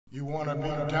You wanna be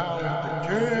down with the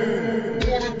king?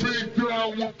 Wanna be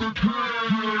down with the king?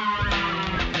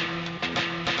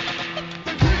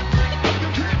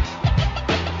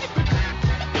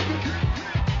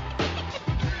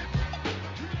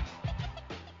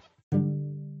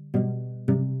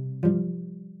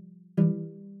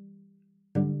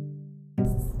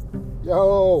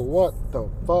 Yo, what the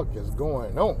fuck is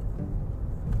going on?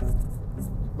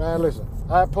 Man, listen,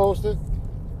 I posted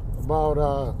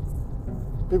about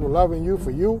people loving you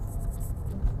for you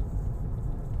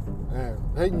and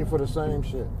hating you for the same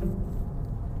shit.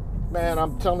 Man,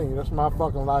 I'm telling you, that's my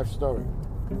fucking life story.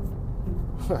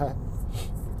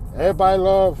 Everybody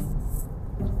love,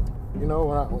 you know,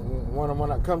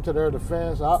 when I come to their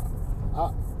defense,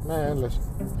 man, listen.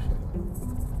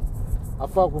 I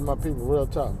fuck with my people real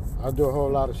tough. I do a whole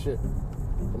lot of shit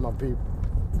for my people.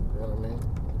 You know what I mean?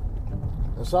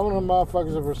 And some of them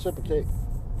motherfuckers will reciprocate.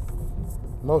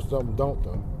 Most of them don't,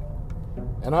 though.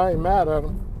 And I ain't mad at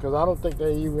them, because I don't think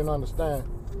they even understand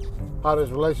how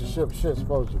this relationship shit's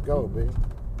supposed to go, B.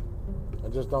 I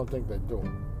just don't think they do.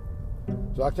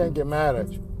 So I can't get mad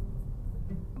at you.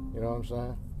 You know what I'm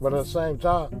saying? But at the same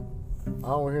time, I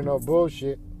don't hear no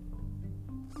bullshit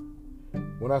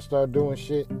when I start doing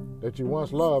shit that you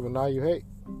once loved and now you hate.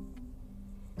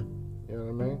 You know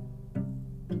what I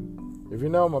mean? If you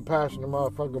know I'm a passionate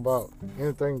motherfucker about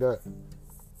anything that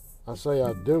I say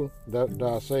I do, that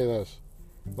I say that's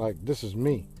like, this is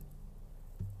me.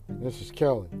 This is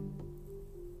Kelly.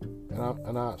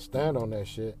 And I stand on that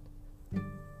shit. You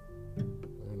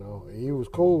know, and you was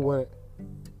cool when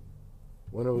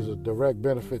it was a direct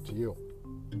benefit to you.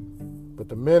 But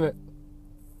the minute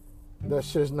that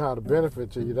shit's not a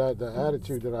benefit to you, the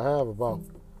attitude that I have about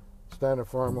standing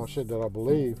firm on shit that I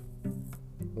believe,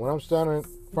 when I'm standing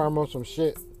firm on some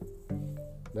shit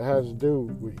that has to do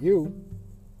with you,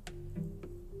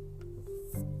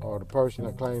 or the person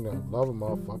that claimed to love a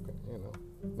motherfucker, you know,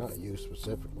 not you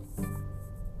specifically,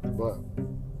 but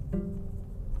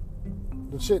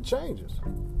the shit changes,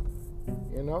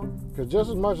 you know, because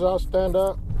just as much as I stand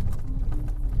up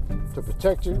to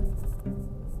protect you,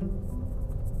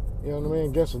 you know what I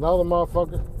mean, against another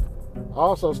motherfucker, I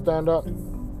also stand up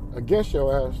against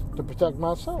your ass to protect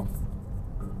myself.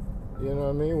 You know what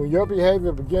I mean? When your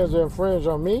behavior begins to infringe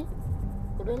on me,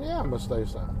 well then yeah, I must say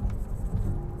something.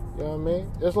 You know what I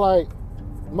mean? It's like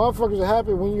motherfuckers are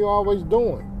happy when you're always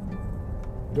doing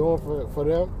for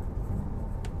them.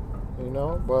 You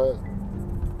know, but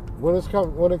when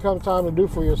it comes time to do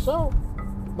for yourself,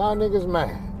 now niggas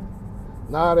mad.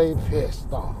 Now they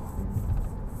pissed off.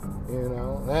 You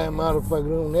know, that motherfucker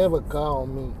don't never call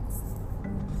me.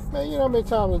 Man, you know how many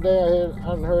times a day I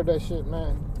done heard that shit,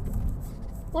 man?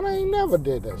 Well, I ain't never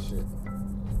did that shit.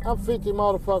 I'm 50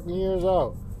 motherfucking years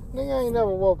old. Nigga, I ain't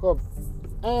never woke up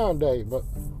every day, but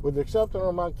with the exception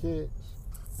of my kids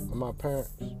and my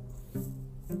parents,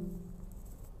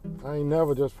 I ain't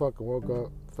never just fucking woke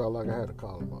up, felt like I had to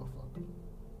call a motherfucker.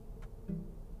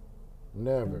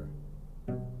 Never.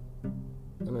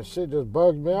 And the shit just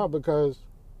bugs me out because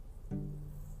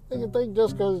nigga think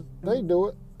just because they do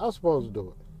it, I'm supposed to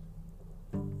do it.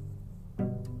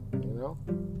 You know?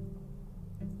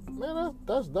 Man,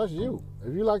 that's you.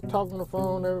 If you like talking on the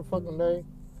phone every fucking day,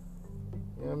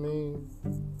 you know what I mean?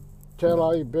 Tell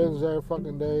all your business every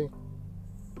fucking day,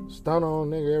 stun on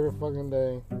nigga every fucking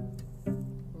day,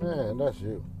 man, that's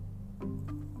you.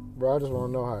 Bro, I just want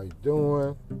to know how you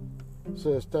doing.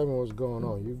 Says, tell me what's going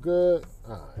on. You good?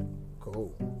 Alright,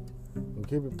 cool. And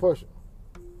keep it pushing.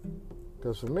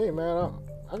 Because for me, man,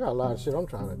 I got a lot of shit I'm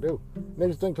trying to do.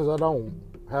 Niggas think because I don't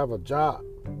have a job,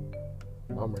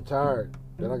 I'm retired,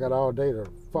 that I got all day to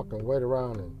fucking wait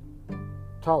around and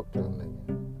talk to a nigga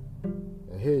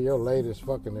and hear your latest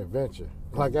fucking adventure.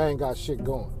 Like I ain't got shit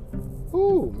going.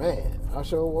 Ooh, man, I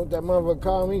sure want that motherfucker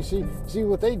call me, see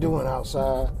what they doing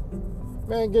outside.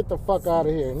 Man, get the fuck out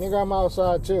of here. Nigga, I'm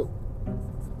outside too.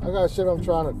 I got shit I'm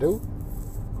trying to do.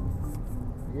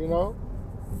 You know?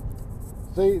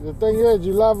 See, the thing is,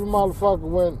 you love a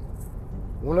motherfucker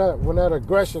when that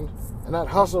aggression and that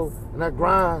hustle and that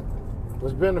grind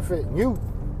was benefiting you.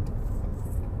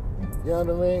 You know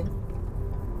what I mean?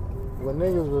 When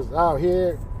niggas was out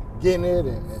here getting it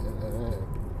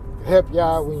and help you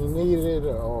out when you needed it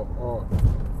or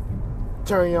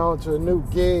turn you on to a new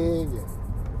gig and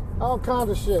all kinds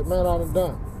of shit, man, I done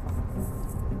done.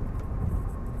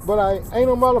 But I ain't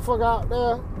no motherfucker out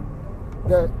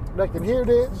there that can hear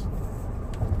this.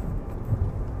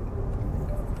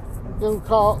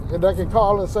 That can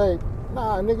call and say,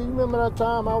 nah, nigga, you remember that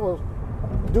time I was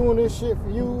doing this shit for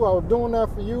you? I was doing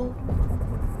that for you?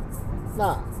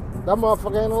 Nah, that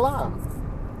motherfucker ain't alive.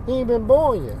 He ain't been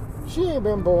born yet. She ain't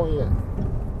been born yet.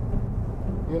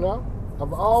 You know?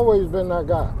 I've always been that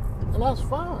guy. And that's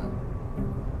fine.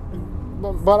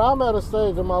 But I'm at a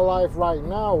stage in my life right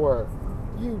now where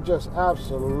you just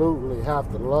absolutely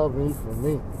have to love me for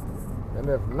me. And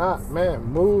if not, man,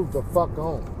 move the fuck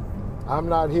on. I'm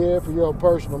not here for your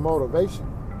personal motivation.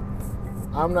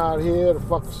 I'm not here to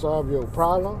fucking solve your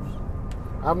problems.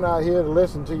 I'm not here to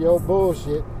listen to your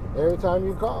bullshit every time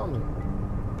you call me.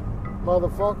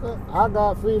 Motherfucker, I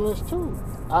got feelings too.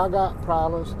 I got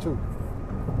problems too.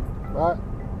 Right?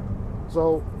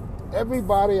 So,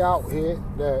 everybody out here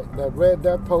that read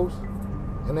that post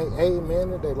and they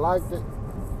amen it, they liked it,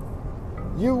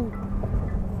 you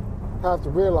have to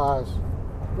realize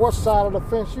what side of the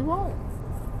fence you on.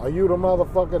 Are you the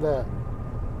motherfucker that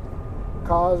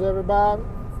calls everybody,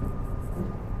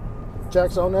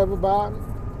 checks on everybody,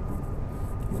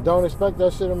 and don't expect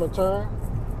that shit in return?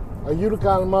 Are you the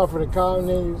kind of motherfucker that calls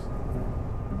niggas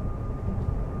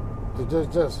to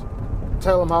just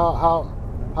tell them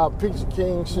how piece of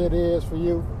king shit is for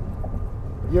you?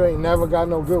 You ain't never got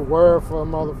no good word for a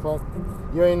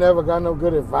motherfucker. You ain't never got no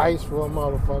good advice for a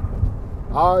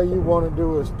motherfucker. All you want to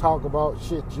do is talk about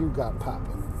shit you got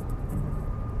popping.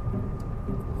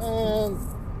 Man,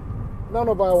 don't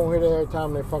nobody want to hear that every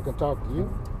time they fucking talk to you.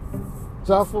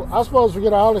 So I'm supposed to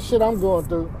forget all the shit I'm going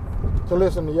through to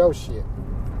listen to your shit.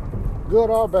 Good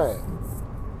or bad.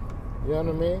 You know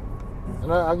what I mean?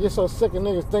 And I get so sick of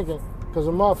niggas thinking, because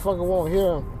a motherfucker won't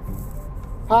hear them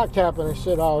hot capping and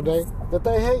shit all day, that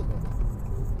they hate me.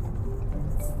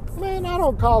 Man, I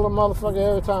don't call a motherfucker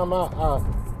every time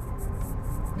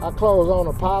I close on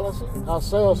a policy. I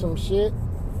sell some shit.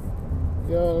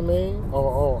 You know what I mean?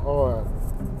 Or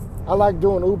I like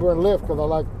doing Uber and Lyft because I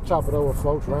like chopping over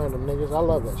folks, random niggas. I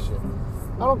love that shit.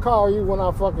 I don't call you when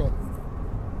I fucking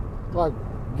like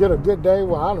get a good day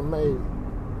where I done made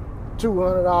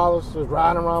 $200 just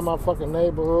riding around my fucking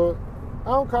neighborhood. I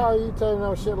don't call you telling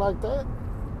no shit like that.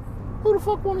 Who the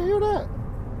fuck want to hear that?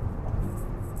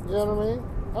 You know what I mean?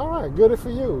 All right, good for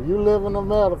you. You live in a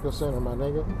medical center, my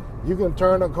nigga. You can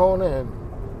turn a corner and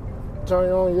turn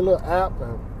on your little app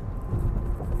and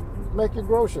make your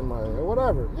grocery money or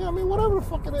whatever. Yeah, I mean, whatever the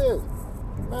fuck it is.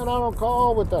 Man, I don't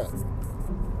call with that.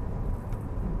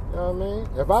 You know what I mean?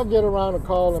 If I get around to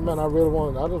calling, man, I just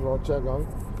want to check on you.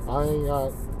 I ain't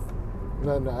got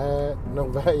nothing to add, no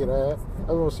value to add. I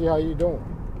just want to see how you doing.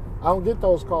 I don't get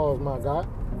those calls, my guy.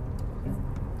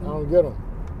 I don't get them.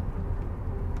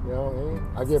 You know what I mean?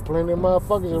 I get plenty of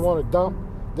motherfuckers that want to dump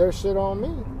their shit on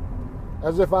me.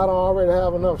 As if I don't already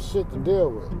have enough shit to deal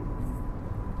with.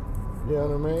 You know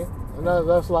what I mean? And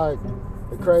that's like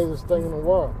the craziest thing in the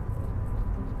world.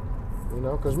 You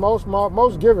know, because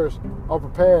most givers are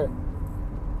prepared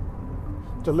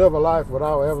to live a life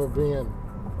without ever being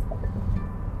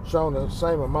shown the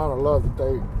same amount of love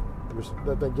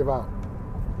that they give out.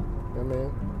 You know what I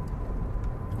mean?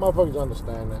 Motherfuckers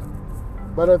understand that.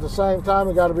 But at the same time,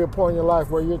 it got to be a point in your life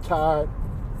where you're tired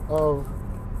of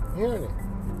hearing it.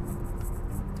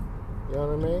 You know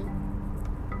what I mean?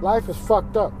 Life is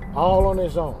fucked up all on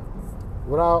its own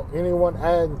without anyone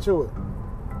adding to it.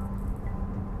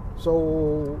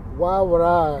 So why would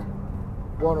I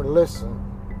want to listen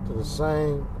to the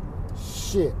same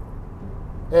shit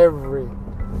every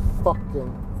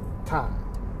fucking time?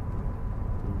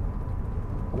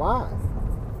 Why?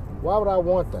 Why would I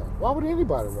want that? Why would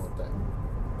anybody want that?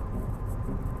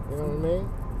 You know what I mean?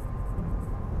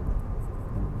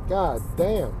 God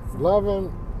damn.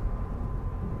 Loving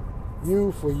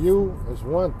you for you is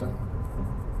one thing.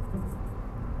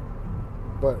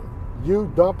 But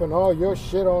you dumping all your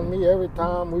shit on me every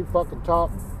time we fucking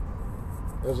talk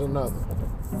is another.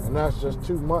 And that's just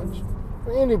too much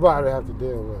for anybody to have to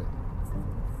deal with.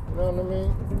 You know what I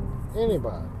mean?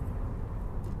 Anybody.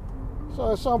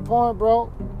 So at some point,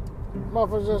 bro,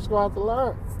 motherfuckers just gonna have to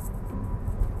learn.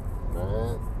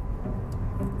 Man.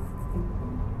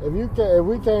 If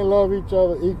we can't love each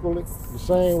other equally, the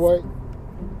same way,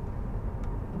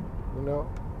 you know,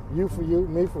 you for you,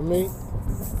 me for me,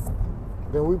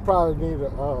 then we probably need to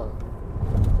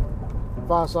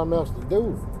find something else to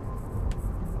do.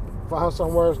 Find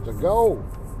somewhere else to go.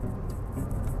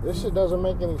 This shit doesn't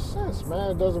make any sense,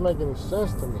 man. It doesn't make any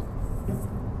sense to me.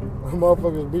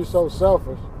 Motherfuckers be so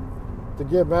selfish to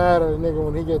get mad at a nigga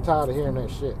when he get tired of hearing that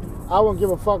shit. I wouldn't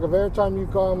give a fuck if every time you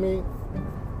call me,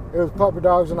 it was puppy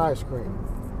dogs and ice cream.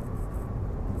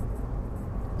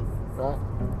 Right?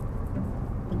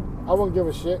 I wouldn't give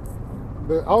a shit.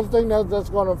 The only thing that's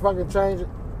going to fucking change it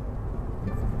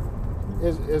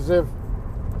is if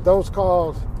those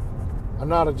calls are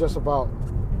not just about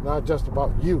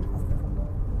you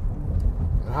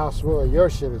and how swell your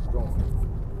shit is going.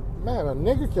 man, a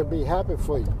nigga can be happy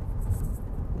for you,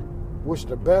 wish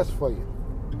the best for you,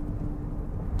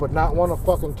 but not want to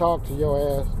fucking talk to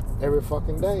your ass every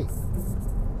fucking day.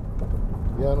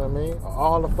 You know what I mean?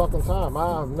 All the fucking time.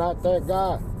 I am not that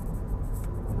guy.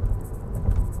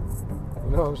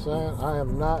 You know what I'm saying? I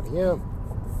am not him.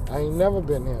 I ain't never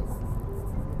been him.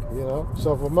 You know?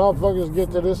 So for motherfuckers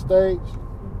get to this stage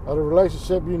of the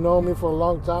relationship, you know me for a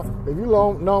long time. If you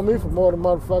know me for more than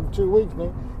motherfucking 2 weeks,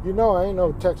 nigga, you know I ain't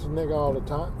no Texas nigga all the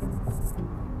time.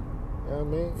 You know what I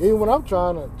mean? Even when I'm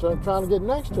trying to get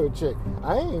next to a chick,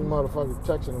 I ain't motherfucking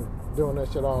texting and doing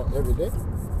that shit all every day.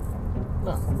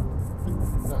 No,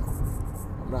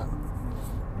 I'm not.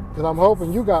 Because I'm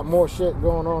hoping you got more shit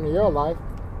going on in your life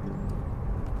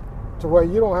to where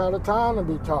you don't have the time to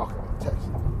be talking and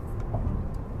texting.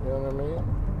 You know what I mean?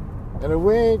 And if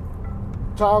we ain't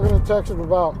talking and texting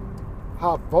about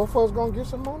how both of us gonna get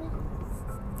some money,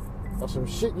 or some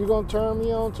shit you gonna turn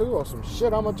me on to, or some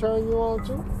shit I'm gonna turn you on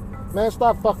to, man,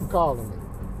 stop fucking calling me.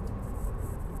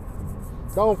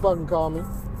 Don't fucking call me.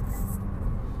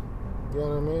 You know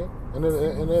what I mean? And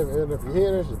if you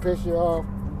hear this, it piss you off,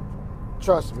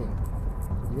 trust me,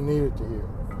 you need it to hear.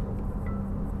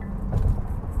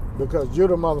 Because you're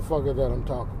the motherfucker that I'm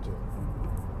talking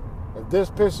to. If this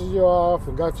pisses you off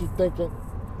and got you thinking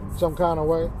some kind of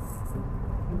way,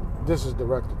 this is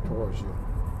directed towards you.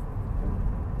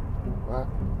 Right?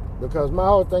 Because my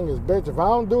whole thing is, bitch, if I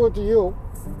don't do it to you,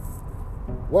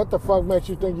 what the fuck makes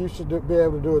you think you should be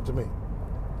able to do it to me?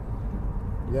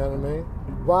 You know what I mean?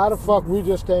 Why the fuck we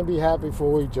just can't be happy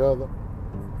for each other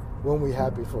when we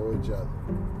happy for each other?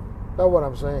 That's what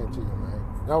I'm saying to you, man.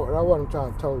 That's what I'm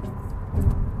trying to tell you.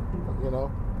 You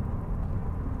know?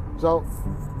 So,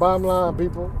 bottom line,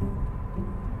 people,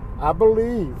 I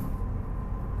believe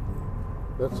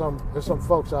that there's some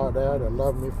folks out there that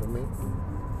love me for me.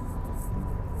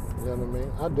 You know what I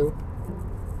mean? I do.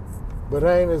 But it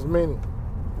ain't as many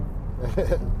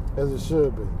as it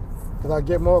should be. Because I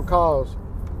get more calls.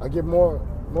 I get more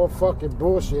fucking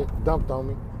bullshit dumped on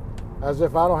me, as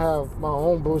if I don't have my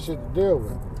own bullshit to deal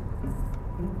with.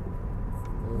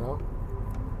 You know?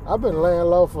 I've been laying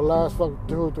low for the last fucking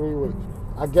 2 or 3 weeks.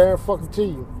 I guarantee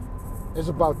you, there's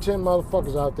about 10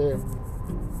 motherfuckers out there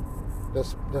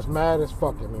that's mad as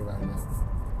fuck at me right now.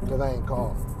 Because I ain't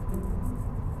calling.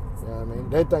 You know what I mean?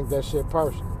 They think that shit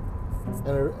personal.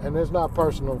 And it's not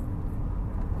personal,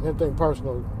 anything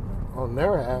personal on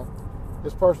their half.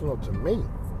 It's personal to me.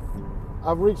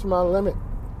 I've reached my limit.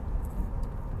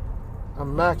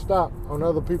 I'm maxed out on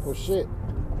other people's shit.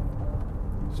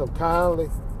 So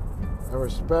kindly and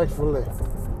respectfully,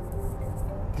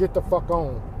 get the fuck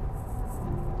on.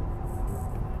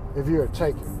 If you're a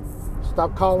taker,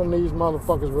 stop calling these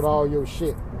motherfuckers with all your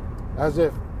shit as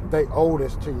if they owe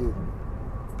this to you.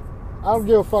 I don't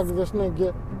give a fuck if this nigga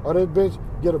get, or this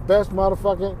bitch get the best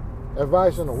motherfucking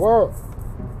advice in the world.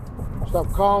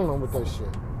 Stop calling them with that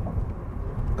shit.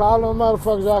 Call them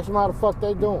motherfuckers, ask them how the fuck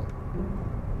they doing.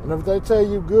 And if they tell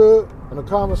you good and the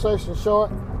conversation's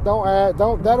short,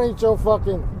 that ain't your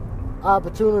fucking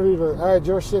opportunity to add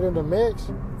your shit in the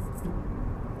mix.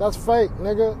 That's fake,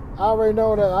 nigga. I already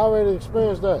know that. I already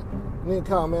experienced that. Nigga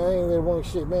call me, I ain't really want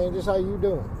shit, man. Just how you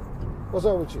doing? What's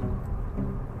up with you?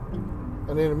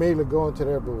 And then immediately go into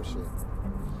their bullshit.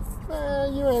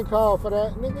 Man, you ain't called for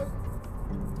that, nigga.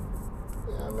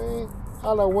 You know what I mean?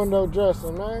 All that window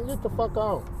dressing, man. Get the fuck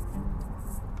on.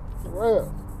 For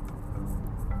real.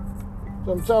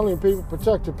 So I'm telling you, people,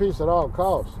 protect your peace at all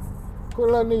costs. Quit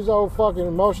letting these old fucking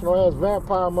emotional ass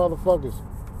vampire motherfuckers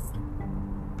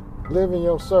live in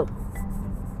your circle.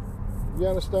 You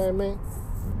understand me?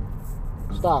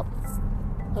 Stop it.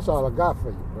 That's all I got for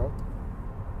you, bro.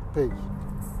 Peace.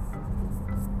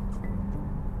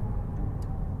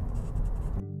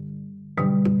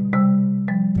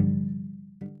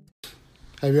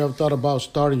 Have you ever thought about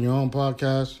starting your own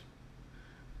podcast?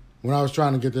 When I was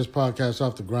trying to get this podcast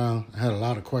off the ground, I had a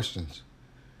lot of questions.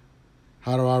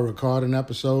 How do I record an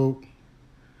episode?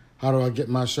 How do I get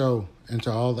my show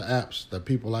into all the apps that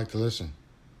people like to listen?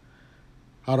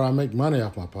 How do I make money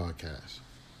off my podcast?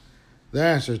 The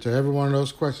answer to every one of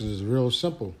those questions is real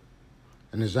simple,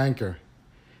 and it's Anchor.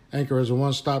 Anchor is a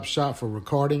one-stop shop for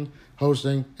recording,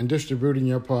 hosting, and distributing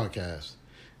your podcast.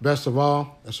 Best of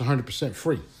all, it's 100%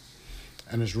 free,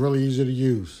 and it's really easy to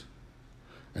use.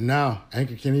 And now,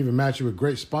 Anchor can even match you with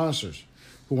great sponsors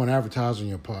who want to advertise on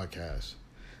your podcast.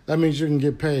 That means you can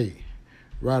get paid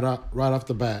right off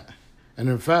the bat. And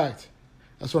in fact,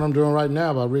 that's what I'm doing right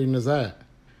now by reading this ad.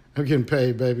 I'm getting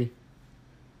paid, baby.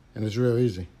 And it's real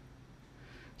easy.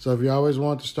 So if you always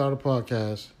want to start a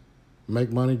podcast,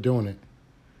 make money doing it,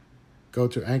 go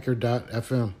to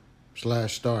anchor.fm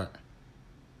anchor.fm/start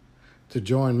to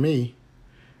join me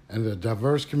and the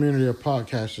diverse community of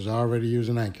podcasters already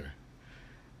using Anchor.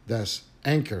 That's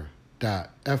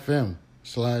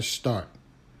anchor.fm/start.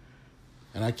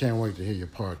 And I can't wait to hear your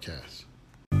podcast.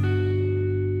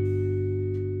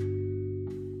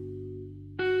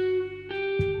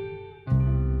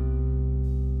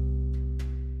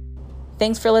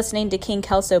 Thanks for listening to King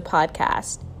Kelso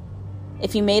Podcast.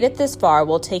 If you made it this far,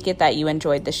 we'll take it that you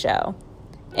enjoyed the show.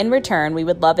 In return, we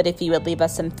would love it if you would leave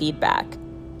us some feedback.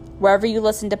 Wherever you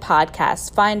listen to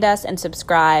podcasts, find us and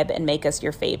subscribe and make us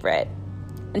your favorite.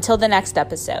 Until the next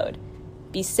episode,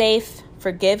 be safe,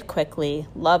 forgive quickly,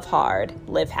 love hard,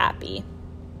 live happy.